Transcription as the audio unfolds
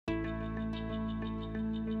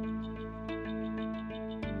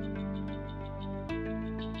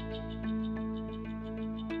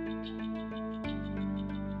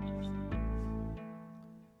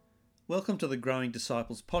Welcome to the Growing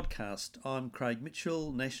Disciples podcast. I'm Craig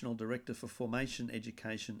Mitchell, National Director for Formation,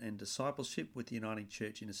 Education and Discipleship with the Uniting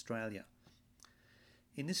Church in Australia.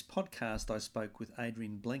 In this podcast, I spoke with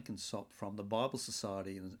Adrian Blenkinsop from the Bible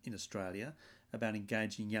Society in Australia about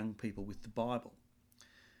engaging young people with the Bible.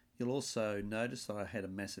 You'll also notice that I had a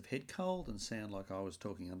massive head cold and sound like I was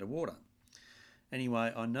talking underwater.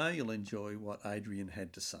 Anyway, I know you'll enjoy what Adrian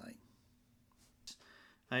had to say.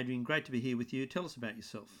 Adrian, great to be here with you. Tell us about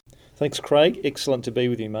yourself. Thanks, Craig. Excellent to be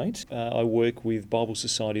with you, mate. I work with Bible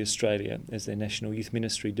Society Australia as their National Youth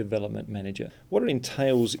Ministry Development Manager. What it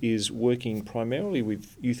entails is working primarily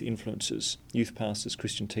with youth influencers, youth pastors,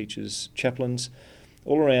 Christian teachers, chaplains,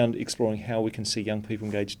 all around exploring how we can see young people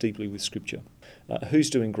engage deeply with Scripture. Who's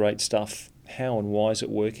doing great stuff, how and why is it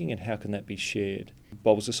working, and how can that be shared?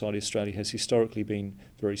 Bible Society Australia has historically been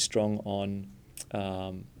very strong on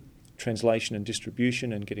translation and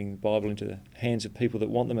distribution and getting the Bible into the hands of people that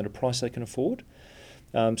want them at a price they can afford.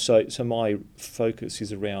 So my focus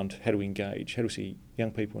is around how to engage, how to see young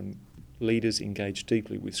people and leaders engage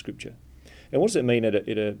deeply with Scripture. And what does it mean at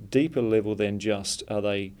a deeper level than just have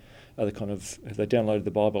they downloaded the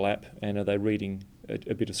Bible app and are they reading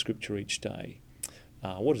a bit of Scripture each day?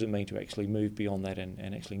 What does it mean to actually move beyond that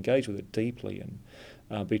and actually engage with it deeply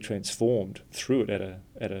and be transformed through it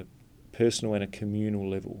at a personal and a communal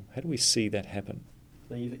level? How do we see that happen?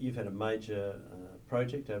 Now you've had a major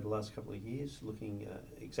project over the last couple of years looking at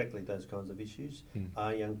exactly those kinds of issues.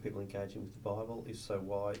 Are young people engaging with the Bible? If so,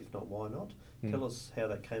 why? If not, why not? Tell us how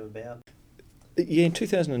that came about. Yeah, in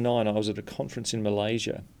 2009 I was at a conference in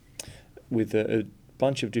Malaysia with a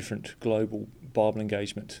bunch of different global Bible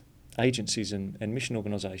engagement agencies and mission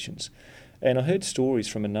organisations. And I heard stories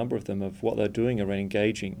from a number of them of what they're doing around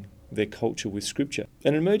engaging their culture with Scripture.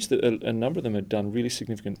 And it emerged that a number of them had done really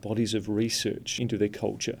significant bodies of research into their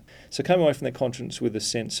culture. So I came away from that conference with a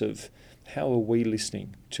sense of, how are we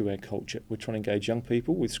listening to our culture? We're trying to engage young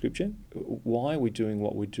people with Scripture. Why are we doing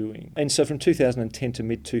what we're doing? And so from 2010 to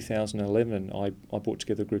mid-2011, I brought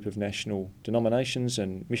together a group of national denominations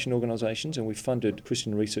and mission organisations, and we funded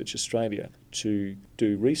Christian Research Australia to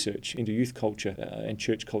do research into youth culture and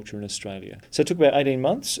church culture in Australia. So it took about 18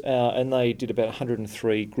 months, and they did about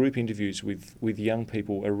 103 group interviews with young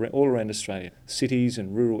people all around Australia, cities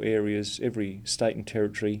and rural areas, every state and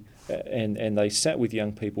territory, and they sat with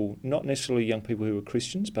young people, not necessarily young people who were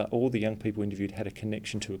Christians, but all the young people interviewed had a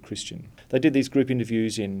connection to a Christian. They did these group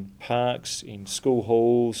interviews in parks, in school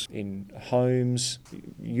halls, in homes,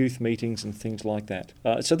 youth meetings and things like that.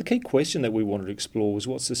 So the key question that we wanted to explore was,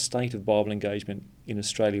 what's the state of Bible engagement in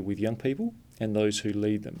Australia with young people and those who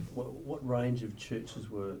lead them? What range of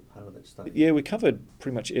churches were part of that study? Yeah, we covered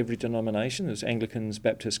pretty much every denomination. There's Anglicans,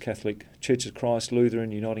 Baptist, Catholic, Church of Christ,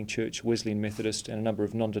 Lutheran, Uniting Church, Wesleyan Methodist, and a number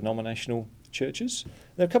of non-denominational churches.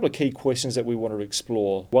 There are a couple of key questions that we wanted to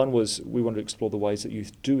explore. One was we wanted to explore the ways that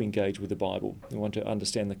youth do engage with the Bible. We want to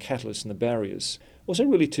understand the catalysts and the barriers. Also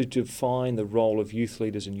really to define the role of youth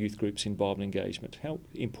leaders and youth groups in Bible engagement. How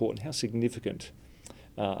important, how significant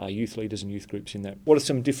are youth leaders and youth groups in that? What are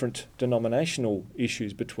some different denominational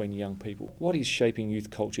issues between young people? What is shaping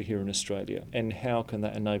youth culture here in Australia? And how can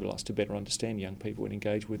that enable us to better understand young people and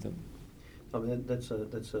engage with them? I mean, that's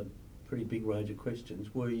a pretty big range of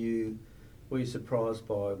questions. Were you surprised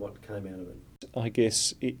by what came out of it? I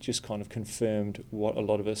guess it just kind of confirmed what a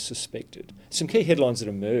lot of us suspected. Some key headlines that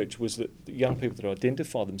emerged was that the young people that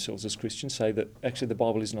identify themselves as Christians say that actually the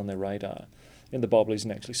Bible isn't on their radar, and the Bible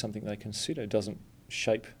isn't actually something they consider. It doesn't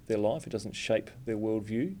shape their life, it doesn't shape their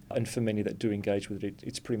worldview. And for many that do engage with it,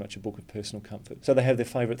 it's pretty much a book of personal comfort. So they have their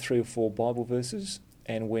favourite 3 or 4 Bible verses,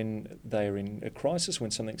 and when they're in a crisis,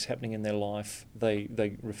 when something's happening in their life,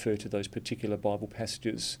 they refer to those particular Bible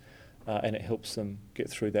passages, and it helps them get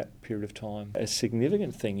through that period of time. A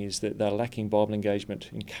significant thing is that they're lacking Bible engagement,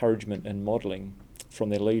 encouragement and modelling from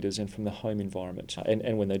their leaders and from the home environment.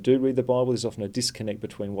 And when they do read the Bible, there's often a disconnect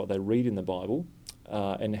between what they read in the Bible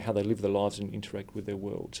and how they live their lives and interact with their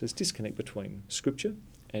world. So there's disconnect between Scripture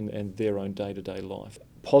and their own day-to-day life.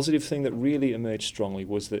 Positive thing that really emerged strongly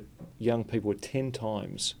was that young people were 10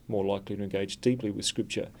 times more likely to engage deeply with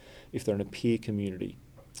Scripture if they're in a peer community,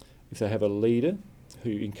 if they have a leader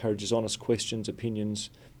who encourages honest questions, opinions,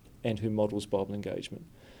 and who models Bible engagement.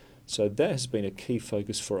 So that has been a key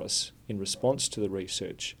focus for us in response to the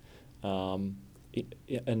research,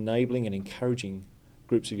 enabling and encouraging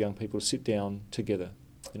groups of young people to sit down together,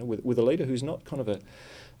 with a leader who's not kind of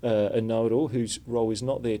a know-it-all, whose role is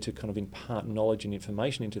not there to kind of impart knowledge and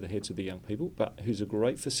information into the heads of the young people, but who's a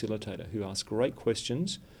great facilitator, who asks great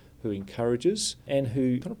questions, who encourages, and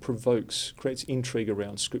who kind of provokes, creates intrigue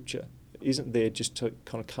around Scripture. isn't there just to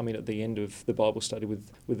kind of come in at the end of the Bible study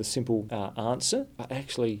with a simple answer, but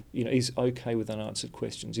actually, is okay with unanswered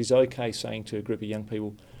questions. Is okay saying to a group of young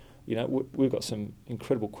people, we've got some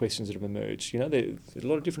incredible questions that have emerged. There's a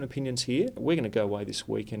lot of different opinions here. We're going to go away this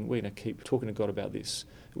week and we're going to keep talking to God about this.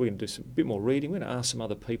 We're going to do a bit more reading. We're going to ask some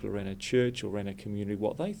other people around our church or around our community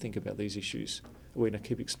what they think about these issues. We're going to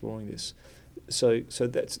keep exploring this. So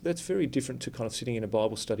that's very different to kind of sitting in a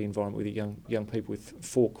Bible study environment with young people with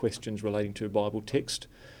 4 questions relating to a Bible text,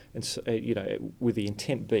 and so, with the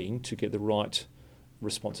intent being to get the right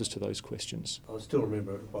responses to those questions. I still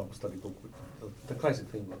remember a Bible study book, the classic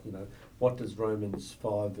thing, what does Romans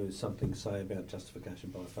 5 verse something say about justification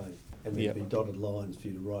by faith? And there'd be dotted lines for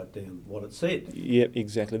you to write down what it said. Yeah,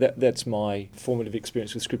 exactly. That's my formative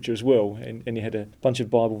experience with Scripture as well. And you had a bunch of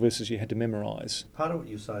Bible verses you had to memorise. Part of what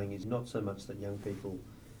you're saying is not so much that young people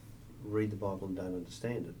read the Bible and don't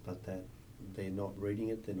understand it, but that they're not reading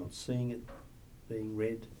it, they're not seeing it being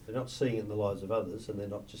read, they're not seeing it in the lives of others, and they're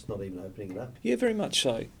not even opening it up. Yeah, very much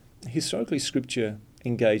so. Historically, Scripture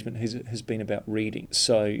engagement has been about reading.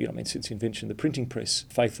 So, since the invention of the printing press,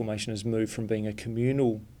 faith formation has moved from being a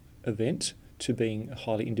communal event to being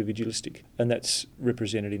highly individualistic. And that's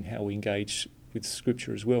represented in how we engage with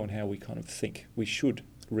Scripture as well and how we kind of think we should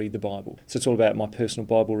read the Bible. So it's all about my personal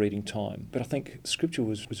Bible reading time. But I think Scripture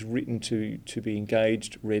was written to be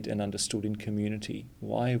engaged, read and understood in community.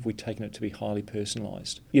 Why have we taken it to be highly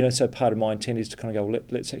personalised? So part of my intent is to kind of go,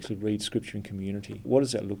 let's actually read Scripture in community. What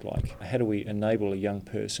does that look like? How do we enable a young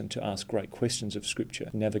person to ask great questions of Scripture,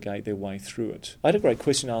 navigate their way through it? I had a great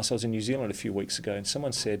question asked. I was in New Zealand a few weeks ago and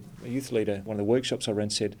someone said, a youth leader, one of the workshops I ran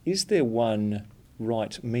said, is there one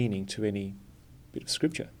right meaning to any bit of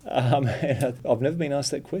Scripture? And I've never been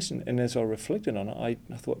asked that question, and as I reflected on it,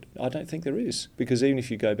 I thought, I don't think there is, because even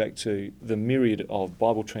if you go back to the myriad of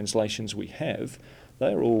Bible translations we have,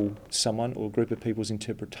 they're all someone or a group of people's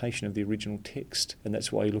interpretation of the original text. And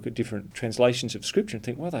that's why you look at different translations of Scripture and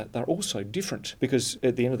think, well, they're all so different, because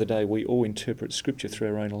at the end of the day, we all interpret Scripture through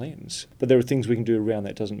our own lens. But there are things we can do around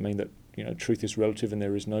that. Doesn't mean that truth is relative and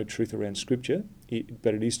there is no truth around Scripture,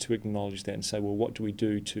 but it is to acknowledge that and say, well, what do we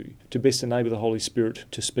do to best enable the Holy Spirit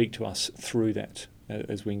to speak to us through that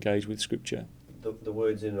as we engage with Scripture? The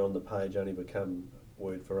words in and on the page only become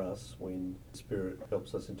word for us when the Spirit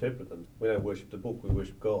helps us interpret them. We don't worship the book, we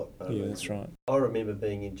worship God. Yeah, that's right. I remember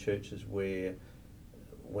being in churches where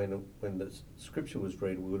when the Scripture was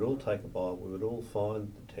read, we would all take a Bible, we would all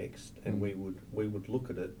find the text, and we would look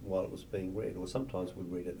at it while it was being read, or sometimes we'd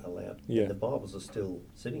read it aloud. Yeah. The Bibles are still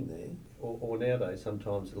sitting there, or nowadays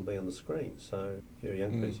sometimes it'll be on the screen. So if you're a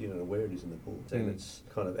young person, you don't know where it is in the book, and it's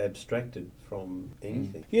kind of abstracted from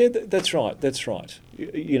anything. Yeah, that's right. And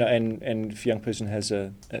if a young person has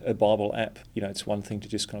a Bible app, it's one thing to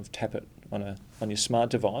just kind of tap it on your smart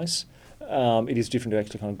device. It is different to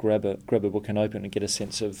actually kind of grab a book and open and get a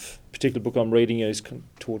sense of a particular book I'm reading is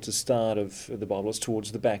towards the start of the Bible, it's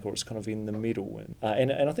towards the back, or it's kind of in the middle.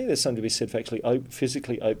 And I think there's something to be said for actually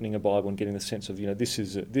physically opening a Bible and getting the sense of, this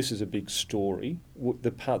is a big story.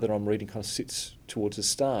 The part that I'm reading kind of sits towards the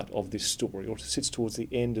start of this story or sits towards the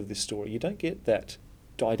end of this story. You don't get that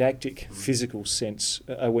didactic physical sense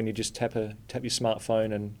when you just tap your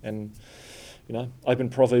smartphone and open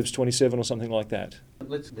Proverbs 27 or something like that.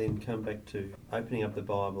 Let's then come back to opening up the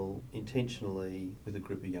Bible intentionally with a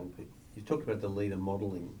group of young people. You've talked about the leader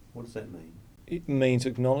modelling. What does that mean? It means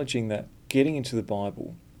acknowledging that getting into the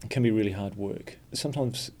Bible can be really hard work.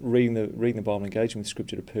 Sometimes reading the Bible and engaging with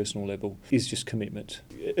Scripture at a personal level is just commitment,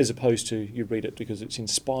 as opposed to you read it because it's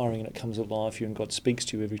inspiring and it comes alive for you and God speaks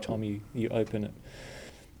to you every time you open it.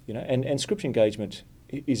 And Scripture engagement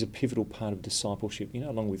is a pivotal part of discipleship,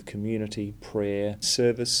 along with community, prayer,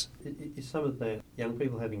 service. Is some of that young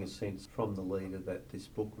people having a sense from the leader that this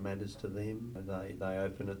book matters to them? They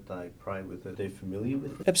open it, they pray with it, they're familiar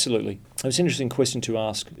with it? Absolutely. It's an interesting question to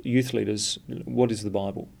ask youth leaders, what is the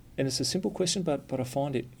Bible? And it's a simple question, but I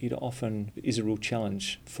find it often is a real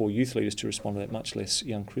challenge for youth leaders to respond to that, much less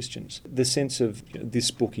young Christians. The sense of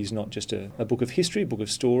this book is not just a book of history, a book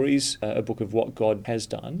of stories, a book of what God has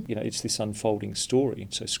done. It's this unfolding story.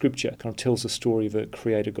 So Scripture kind of tells the story of a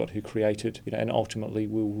creator God who created, and ultimately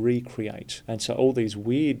will recreate. And so all these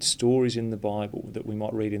weird stories in the Bible that we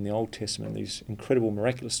might read in the Old Testament, these incredible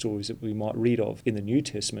miraculous stories that we might read of in the New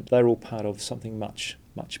Testament, they're all part of something much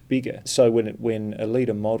much bigger. So when a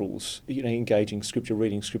leader models, engaging Scripture,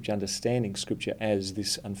 reading Scripture, understanding Scripture as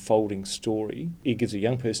this unfolding story, it gives a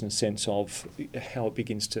young person a sense of how it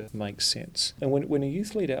begins to make sense. And when a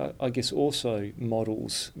youth leader, I guess, also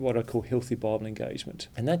models what I call healthy Bible engagement,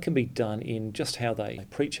 and that can be done in just how they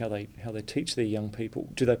preach, how they teach their young people.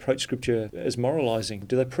 Do they approach Scripture as moralising?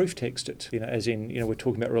 Do they proof text it? As in, we're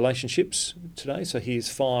talking about relationships today, so here's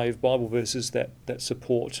 5 Bible verses that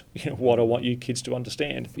support what I want you kids to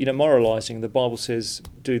understand. Moralising, the Bible says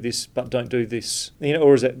do this but don't do this.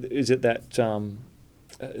 Or is it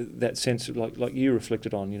that sense of like you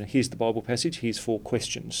reflected on, here's the Bible passage, here's 4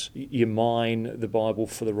 questions. You mine the Bible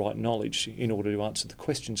for the right knowledge in order to answer the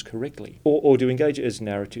questions correctly. Or do we engage it as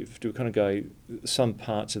narrative? Do we kind of go, some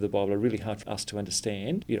parts of the Bible are really hard for us to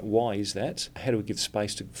understand. Why is that? How do we give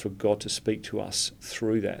space for God to speak to us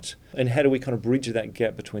through that? And how do we kind of bridge that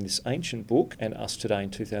gap between this ancient book and us today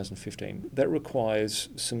in 2015? That requires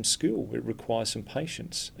some skill, it requires some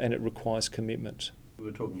patience, and it requires commitment. We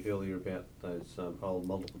were talking earlier about those old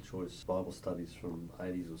multiple choice Bible studies from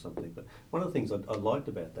 80s or something, but one of the things I liked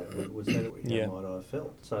about that was that how might I have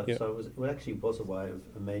felt. So it actually was a way of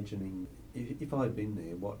imagining, if I had been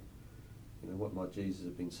there, what might Jesus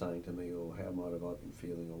have been saying to me, or how might have I been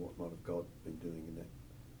feeling, or what might have God been doing in that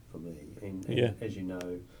for me. And as you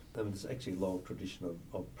know, there's actually a long tradition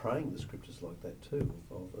of praying the Scriptures like that too,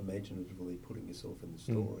 of imaginatively putting yourself in the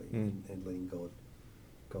story and letting God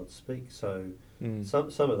speak. So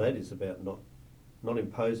some of that is about not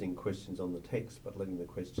imposing questions on the text, but letting the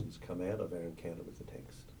questions come out of our encounter with the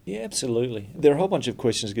text. Yeah, absolutely. There are a whole bunch of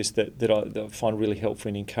questions, I guess, that I find really helpful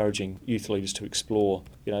in encouraging youth leaders to explore.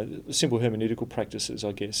 Simple hermeneutical practices,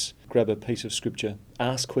 I guess. Grab a piece of Scripture,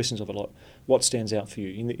 ask questions of it, like, what stands out for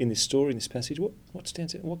you in this story, in this passage? What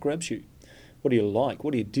stands out? What grabs you? What do you like?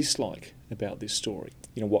 What do you dislike about this story?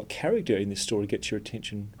 What character in this story gets your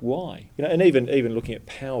attention? Why? And even looking at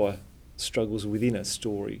power struggles within a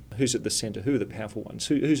story. Who's at the centre? Who are the powerful ones?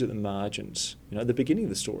 Who's at the margins? At the beginning of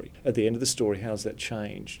the story. At the end of the story, how's that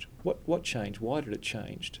changed? What changed? Why did it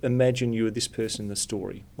change? Imagine you are this person in the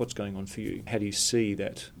story. What's going on for you? How do you see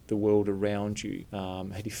that the world around you? How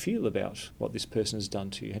do you feel about what this person has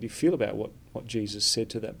done to you? How do you feel about what Jesus said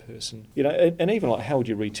to that person? And even like, how would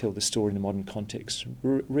you retell the story in a modern context?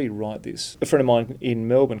 Rewrite this. A friend of mine in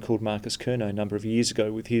Melbourne called Marcus Curnow a number of years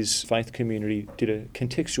ago with his faith community did a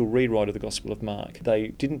contextual rewrite of the Gospel of Mark. They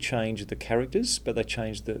didn't change the characters, but they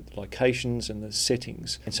changed the locations and the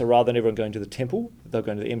settings. And so rather than everyone going to the temple, they were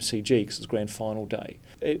going to the MCG because it was grand final day.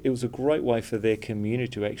 It was a great way for their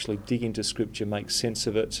community to actually dig into Scripture, make sense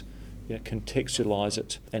of it, contextualise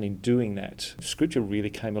it, and in doing that, Scripture really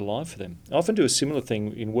came alive for them. I often do a similar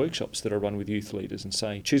thing in workshops that I run with youth leaders and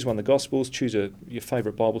say, choose one of the Gospels, choose your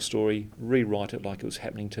favourite Bible story, rewrite it like it was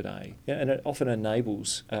happening today. And it often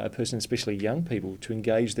enables a person, especially young people, to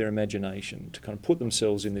engage their imagination, to kind of put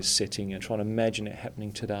themselves in this setting and try and imagine it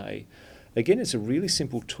happening today. Again, it's a really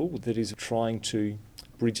simple tool that is trying to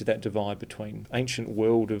bridge that divide between ancient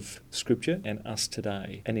world of Scripture and us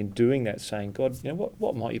today. And in doing that, saying, God,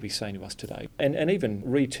 what might you be saying to us today? And even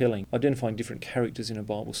retelling, identifying different characters in a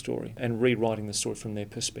Bible story and rewriting the story from their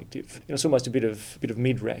perspective. It's almost a bit of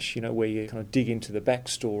midrash, where you kind of dig into the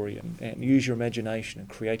backstory and use your imagination and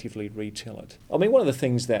creatively retell it. I mean, one of the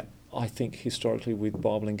things that I think historically with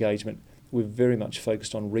Bible engagement, we're very much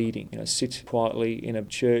focused on reading. Sit quietly in a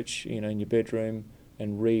church, in your bedroom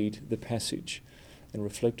and read the passage and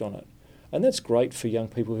reflect on it. And that's great for young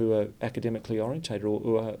people who are academically orientated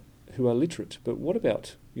or who are literate. But what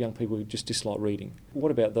about young people who just dislike reading? What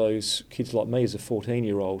about those kids like me as a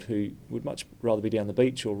 14-year-old who would much rather be down the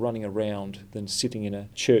beach or running around than sitting in a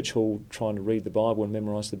church hall trying to read the Bible and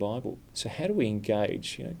memorise the Bible? So how do we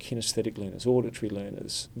engage, kinesthetic learners, auditory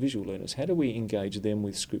learners, visual learners? How do we engage them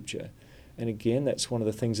with Scripture? And again, that's one of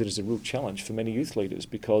the things that is a real challenge for many youth leaders,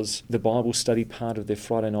 because the Bible study part of their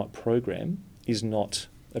Friday night program is not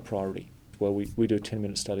a priority. Well, we do a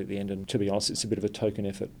 10-minute study at the end, and to be honest, it's a bit of a token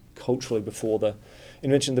effort. Culturally, before the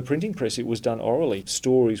invention of the printing press, it was done orally.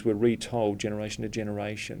 Stories were retold generation to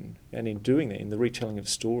generation, and in doing that, in the retelling of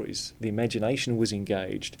stories, the imagination was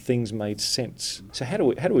engaged, things made sense. So how do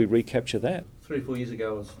we recapture that? 3 or 4 years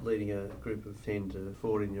ago, I was leading a group of 10 to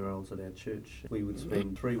 14-year-olds at our church. We would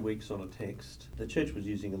spend 3 weeks on a text. The church was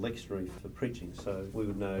using a lectionary for preaching, so we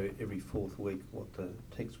would know every 4th week what the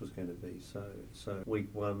text was going to be. So week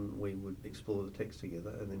 1, we would explore the text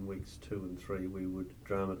together, and then weeks 2 and 3, we would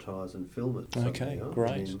dramatise advertise and film it. Okay, somehow.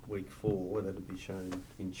 great. And in week 4, that'll be shown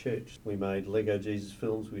in church. We made Lego Jesus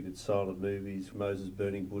films, we did silent movies, Moses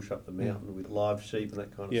burning bush up the mountain with live sheep and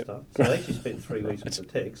that kind of stuff. So I actually spent 3 weeks with the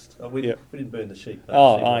text. We didn't burn the sheep.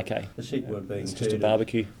 Okay. The sheep weren't being It's just a herded.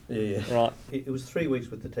 barbecue. Yeah. Right. It was 3 weeks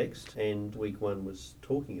with the text, and week 1 was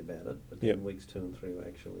talking about it, but then weeks 2 and 3 were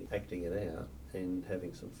actually acting it out and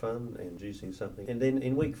having some fun and juicing something. And then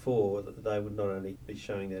in week 4, they would not only be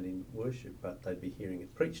showing that in worship, but they'd be hearing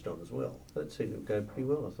it preached on as well. That seemed to go pretty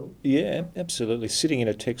well, I thought. Yeah, absolutely. Sitting in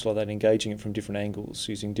a text like that, engaging it from different angles,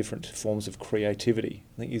 using different forms of creativity,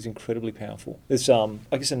 I think is incredibly powerful. There's, I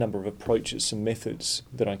guess, a number of approaches, some methods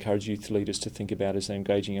that I encourage youth leaders to think about as they're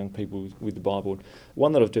engaging young people with the Bible.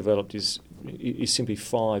 One that I've developed is simply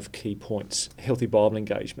 5 key points. Healthy Bible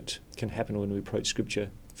engagement can happen when we approach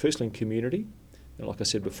Scripture. Firstly, in community. And like I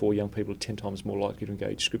said before, young people are 10 times more likely to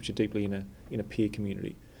engage Scripture deeply in a peer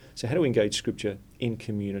community. So how do we engage Scripture in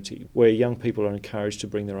community, where young people are encouraged to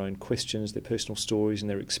bring their own questions, their personal stories and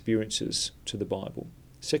their experiences to the Bible?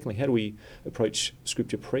 Secondly, how do we approach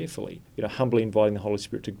Scripture prayerfully? Humbly inviting the Holy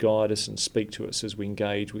Spirit to guide us and speak to us as we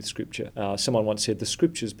engage with Scripture. Someone once said, the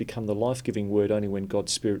Scriptures become the life-giving word only when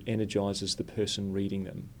God's Spirit energises the person reading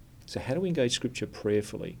them. So how do we engage Scripture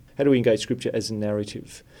prayerfully? How do we engage Scripture as a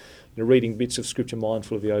narrative? Reading bits of Scripture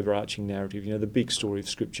mindful of the overarching narrative, the big story of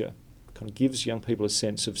Scripture, kind of gives young people a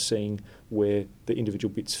sense of seeing where the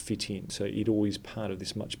individual bits fit in. So it always part of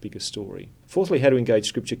this much bigger story. Fourthly, how to engage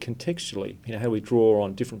Scripture contextually. How do we draw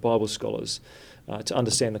on different Bible scholars to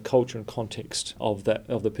understand the culture and context of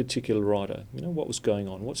the particular writer? What was going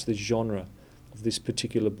on? What's the genre of this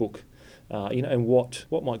particular book? And what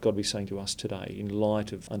might God be saying to us today in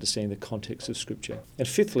light of understanding the context of Scripture? And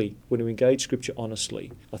fifthly, when we engage Scripture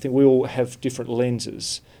honestly, I think we all have different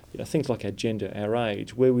lenses, things like our gender, our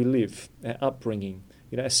age, where we live, our upbringing,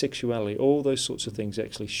 our sexuality, all those sorts of things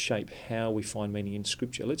actually shape how we find meaning in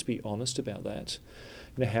Scripture. Let's be honest about that.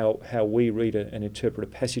 How we read and interpret a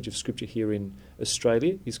passage of Scripture here in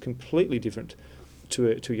Australia is completely different to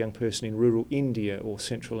a young person in rural India or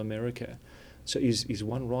Central America. So is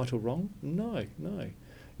one right or wrong? No.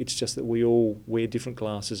 It's just that we all wear different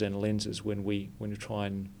glasses and lenses when we try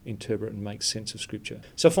and interpret and make sense of Scripture.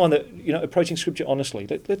 So I find that, approaching Scripture honestly,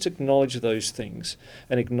 let's acknowledge those things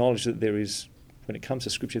and acknowledge that there is, when it comes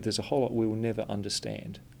to Scripture, there's a whole lot we will never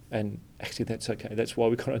understand. And actually that's okay. That's why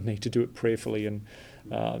we kind of need to do it prayerfully and,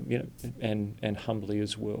 and humbly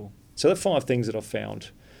as well. So the 5 things that I've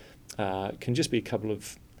found can just be a couple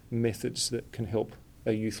of methods that can help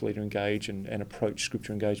a youth leader engage and approach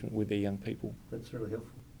Scripture engagement with their young people. That's really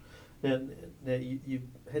helpful. Now you've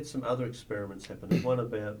had some other experiments happen. One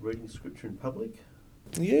about reading Scripture in public.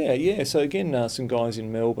 Yeah. So again, some guys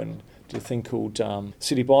in Melbourne did a thing called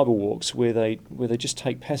City Bible Walks, where they just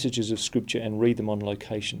take passages of Scripture and read them on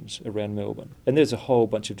locations around Melbourne. And there's a whole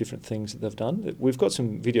bunch of different things that they've done. We've got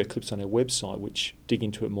some video clips on our website which dig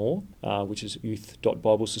into it more, which is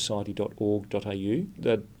youth.biblesociety.org.au.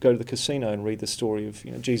 They'd go to the casino and read the story of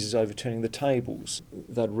Jesus overturning the tables.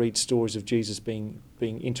 They'd read stories of Jesus being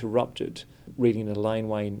interrupted, reading in a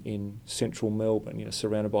laneway in central Melbourne,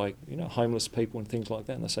 surrounded by homeless people and things like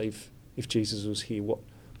that. And they say, if Jesus was here, what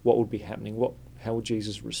would be happening? How would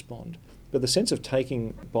Jesus respond? But the sense of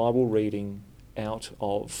taking Bible reading out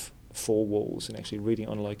of 4 walls and actually reading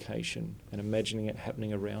on location and imagining it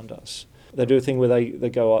happening around us. They do a thing where they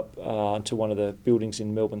go up to one of the buildings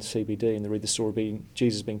in Melbourne CBD and they read the story of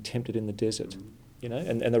Jesus being tempted in the desert.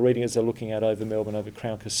 And they're reading as they're looking out over Melbourne, over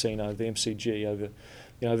Crown Casino, the MCG, over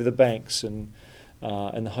the banks and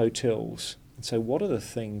the hotels. And so what are the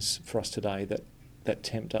things for us today that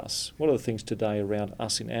tempt us? What are the things today around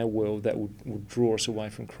us in our world that would draw us away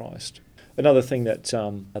from Christ? Another thing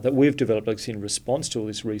that we've developed in response to all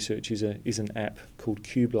this research is an app called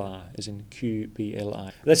Qbla, as in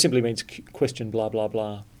QBLA. That simply means question blah blah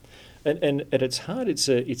blah. And at its heart, it's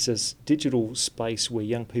a digital space where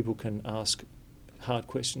young people can ask hard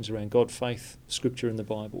questions around God, faith, Scripture and the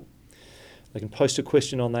Bible. They can post a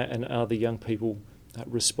question on that and other young people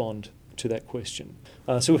respond to that question.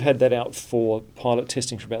 So we've had that out for pilot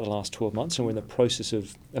testing for about the last 12 months, and we're in the process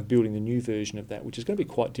of building the new version of that, which is going to be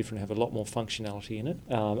quite different, have a lot more functionality in it.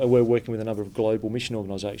 And we're working with a number of global mission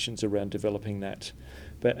organisations around developing that.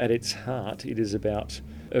 But at its heart, it is about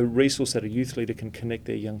a resource that a youth leader can connect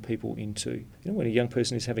their young people into. When a young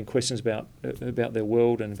person is having questions about their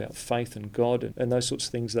world and about faith and God and those sorts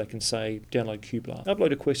of things, they can say, download Qbla.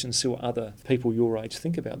 Upload a question and see what other people your age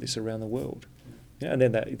think about this around the world. And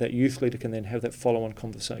then that youth leader can then have that follow-on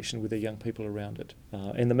conversation with the young people around it.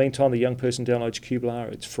 In the meantime, the young person downloads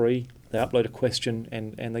Cubelar. It's free. They upload a question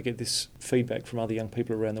and they get this feedback from other young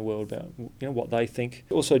people around the world about what they think.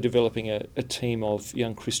 Also developing a team of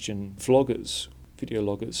young Christian vloggers, video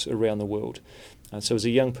loggers around the world. So as a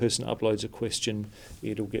young person uploads a question,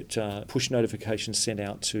 it'll get push notifications sent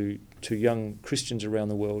out to young Christians around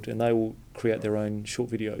the world, and they will create their own short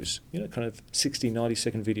videos, kind of 60,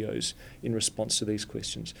 90-second videos in response to these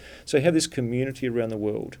questions. So you have this community around the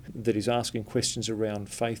world that is asking questions around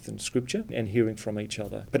faith and scripture and hearing from each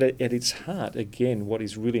other. But at its heart, again, what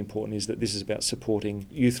is really important is that this is about supporting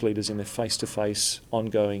youth leaders in their face-to-face,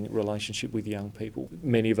 ongoing relationship with young people.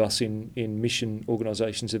 Many of us in mission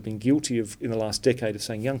organisations have been guilty of, in the last decade, of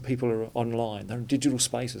saying young people are online, they're in digital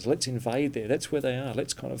spaces, let's invade there, that's where they are,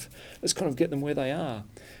 let's kind of get them where they are.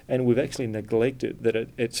 And we've actually neglected that at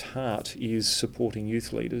its heart is supporting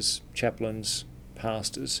youth leaders, chaplains,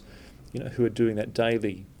 pastors, who are doing that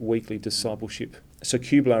daily, weekly discipleship. So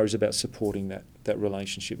Cubelar is about supporting that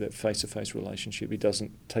relationship, that face-to-face relationship. It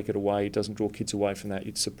doesn't take it away, it doesn't draw kids away from that,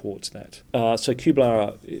 it supports that. So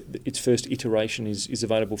Cubelar, its first iteration is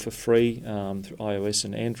available for free through iOS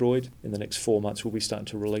and Android. In the next 4 months we'll be starting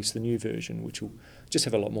to release the new version, which will just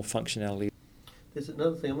have a lot more functionality. There's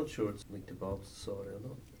another thing, I'm not sure it's linked to Bible Society or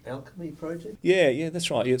not. Alchemy Project? Yeah,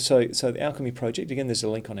 that's right. Yeah, so the Alchemy Project, again, there's a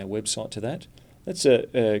link on our website to that. That's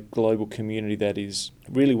a global community that is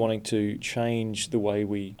really wanting to change the way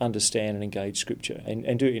we understand and engage Scripture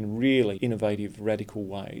and do it in really innovative, radical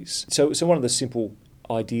ways. So one of the simple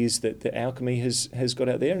ideas that the Alchemy has got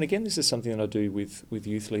out there, and again, this is something that I do with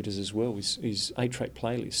youth leaders as well, is 8-track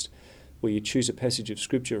playlist, where you choose a passage of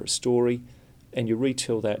Scripture, a story, and you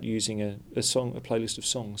retell that using a playlist of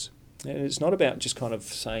songs. And it's not about just kind of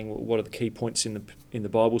saying what are the key points in the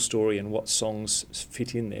Bible story and what songs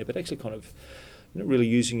fit in there, but actually kind of really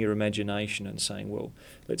using your imagination and saying, well,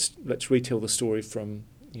 let's retell the story from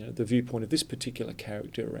the viewpoint of this particular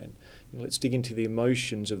character, and let's dig into the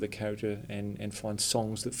emotions of the character and find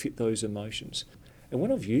songs that fit those emotions. And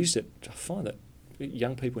when I've used it, I find that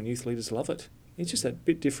young people and youth leaders love it. It's just that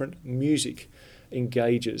bit different. Music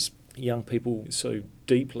engages young people so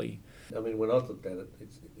deeply. I mean, when I've looked at it,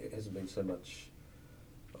 it hasn't been so much,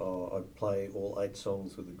 I play all 8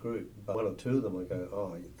 songs with the group, but 1 or 2 of them I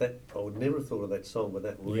go, I would never have thought of that song, but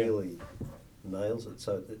that really nails it.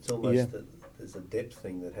 So it's almost that there's a depth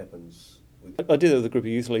thing that happens. I did it with a group of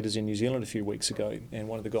youth leaders in New Zealand a few weeks ago, and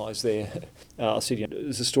one of the guys there, I said,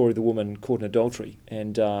 there's a story of the woman caught in adultery,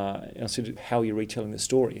 and I said, how are you retelling the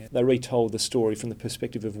story? They retold the story from the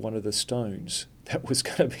perspective of one of the stones that was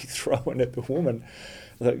going to be thrown at the woman.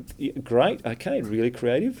 I thought, great, okay, really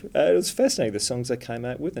creative. It was fascinating, the songs they came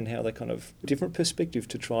out with and how they kind of, different perspective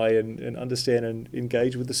to try and understand and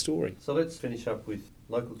engage with the story. So let's finish up with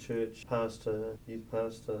local church pastor,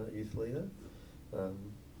 youth leader,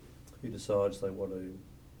 who decides they want to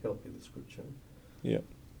help you with Scripture. Yeah.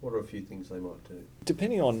 What are a few things they might do?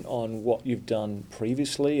 Depending on what you've done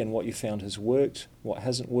previously and what you found has worked, what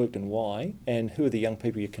hasn't worked and why, and who are the young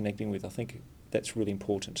people you're connecting with, I think that's really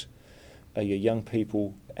important. Are your young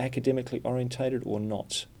people academically orientated or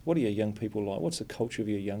not? What are your young people like? What's the culture of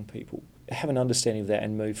your young people? Have an understanding of that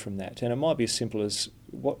and move from that. And it might be as simple as,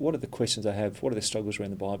 what are the questions they have? What are their struggles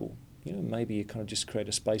around the Bible? Maybe you kind of just create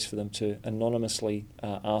a space for them to anonymously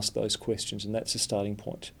ask those questions, and that's a starting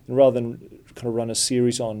point. And rather than kind of run a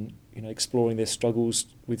series on, exploring their struggles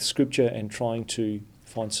with Scripture and trying to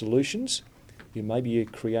find solutions, maybe you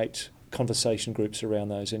create conversation groups around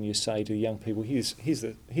those, and you say to the young people, here's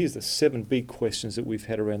the 7 big questions that we've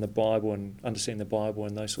had around the Bible and understanding the Bible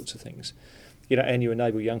and those sorts of things. And you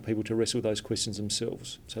enable young people to wrestle with those questions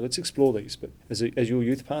themselves. So let's explore these. But as your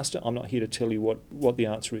youth pastor, I'm not here to tell you what the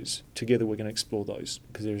answer is. Together we're going to explore those,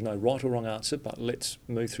 because there is no right or wrong answer, but let's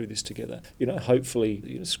move through this together.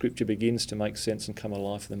 Hopefully Scripture begins to make sense and come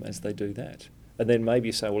alive for them as they do that. And then maybe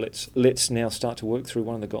you say, well, let's now start to work through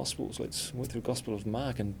one of the Gospels. Let's work through the Gospel of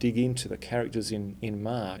Mark and dig into the characters in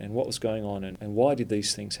Mark and what was going on and why did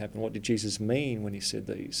these things happen? What did Jesus mean when he said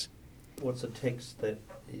these? What's a text that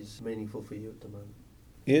is meaningful for you at the moment?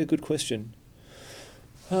 Yeah, good question.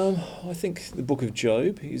 I think the book of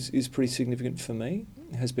Job is pretty significant for me.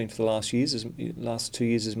 It has been for the last 2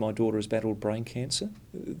 years as my daughter has battled brain cancer.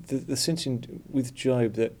 The sense with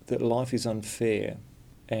Job that life is unfair,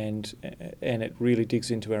 and it really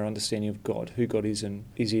digs into our understanding of God, who God is, and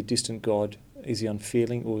is he a distant God? Is he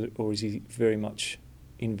unfeeling, or is he very much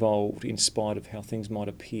involved in spite of how things might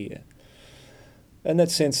appear? And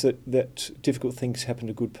that sense that difficult things happen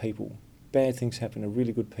to good people, bad things happen to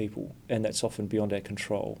really good people, and that's often beyond our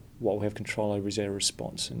control. What we have control over is our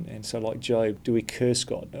response. And so like Job, do we curse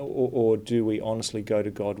God, or do we honestly go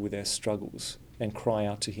to God with our struggles and cry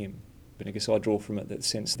out to him? But I guess I draw from it that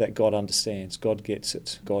sense that God understands, God gets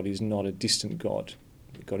it. God is not a distant God.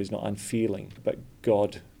 God is not unfeeling, but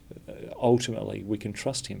God, ultimately, we can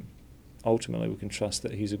trust him. Ultimately, we can trust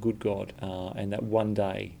that he's a good God, and that one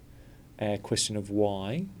day our question of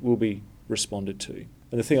why will be responded to.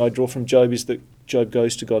 And the thing I draw from Job is that Job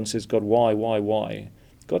goes to God and says, God, why?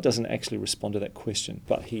 God doesn't actually respond to that question,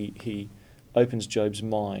 but he opens Job's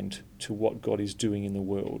mind to what God is doing in the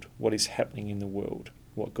world, what is happening in the world,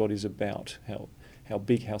 what God is about, how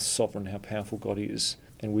big, how sovereign, how powerful God is.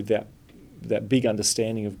 And with that big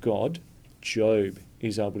understanding of God, Job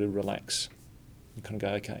is able to relax and kind of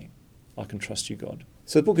go, okay, I can trust you, God.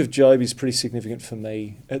 So the book of Job is pretty significant for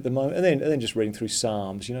me at the moment. And then just reading through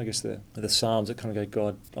Psalms, I guess the Psalms that kind of go,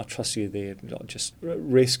 God, I trust you there. Just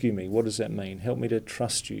rescue me. What does that mean? Help me to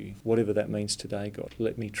trust you. Whatever that means today, God,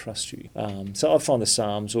 let me trust you. So I find the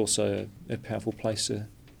Psalms also a powerful place to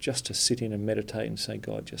sit in and meditate and say,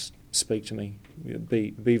 God, just speak to me.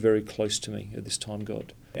 Be very close to me at this time,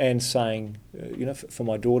 God. And saying, for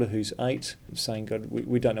my daughter who's 8, saying, God,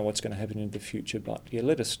 we don't know what's going to happen in the future, but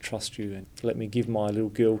let us trust you and let me give my little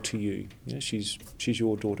girl to you. She's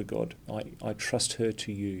your daughter, God. I trust her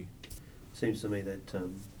to you. Seems to me that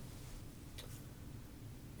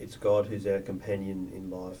it's God who's our companion in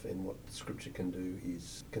life, and what Scripture can do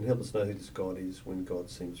is can help us know who this God is when God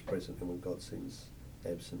seems present and when God seems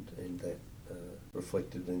absent, and that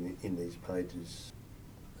reflected in these pages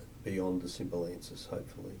beyond the simple answers,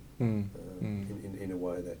 hopefully, in a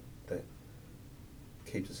way that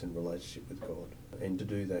keeps us in relationship with God. And to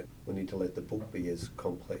do that, we need to let the book be as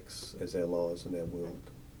complex as our lives and our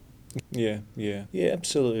world. Yeah,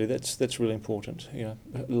 absolutely. That's really important.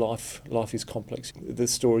 Life is complex. The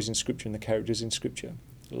stories in Scripture and the characters in Scripture.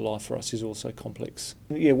 Life for us is also complex.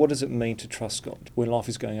 Yeah, what does it mean to trust God when life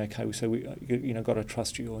is going okay? We say, God, I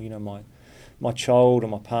trust you, or my child or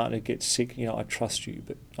my partner gets sick. I trust you,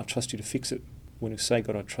 but I trust you to fix it. When we say,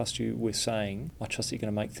 God, I trust you, we're saying, I trust that you're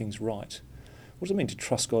going to make things right. What does it mean to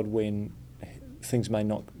trust God when things may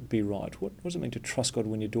not be right? What does it mean to trust God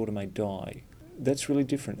when your daughter may die? That's really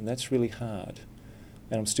different, and that's really hard.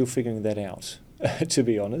 And I'm still figuring that out, to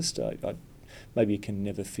be honest. Maybe you can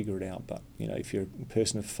never figure it out, but if you're a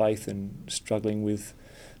person of faith and struggling with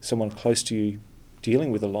someone close to you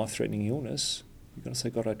dealing with a life-threatening illness, you've got to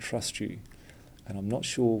say, God, I trust you. And I'm not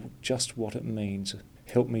sure just what it means.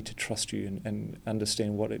 Help me to trust you and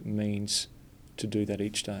understand what it means to do that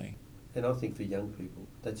each day. And I think for young people,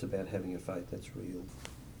 that's about having a faith that's real.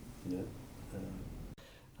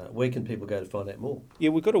 Where can people go to find out more? Yeah,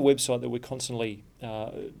 we've got a website that we're constantly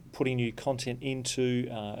putting new content into,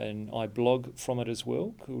 and I blog from it as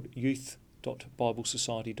well, called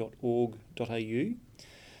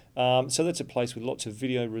youth.biblesociety.org.au. So that's a place with lots of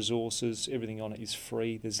video resources. Everything on it is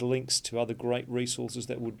free. There's links to other great resources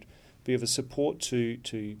that would be of a support to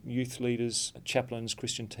youth leaders, chaplains,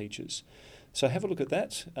 Christian teachers. So have a look at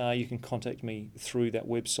that. You can contact me through that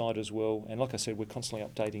website as well. And like I said, we're constantly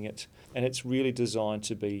updating it. And it's really designed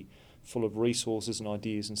to be full of resources and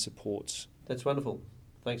ideas and supports. That's wonderful.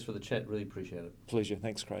 Thanks for the chat. Really appreciate it. Pleasure.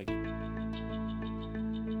 Thanks, Craig.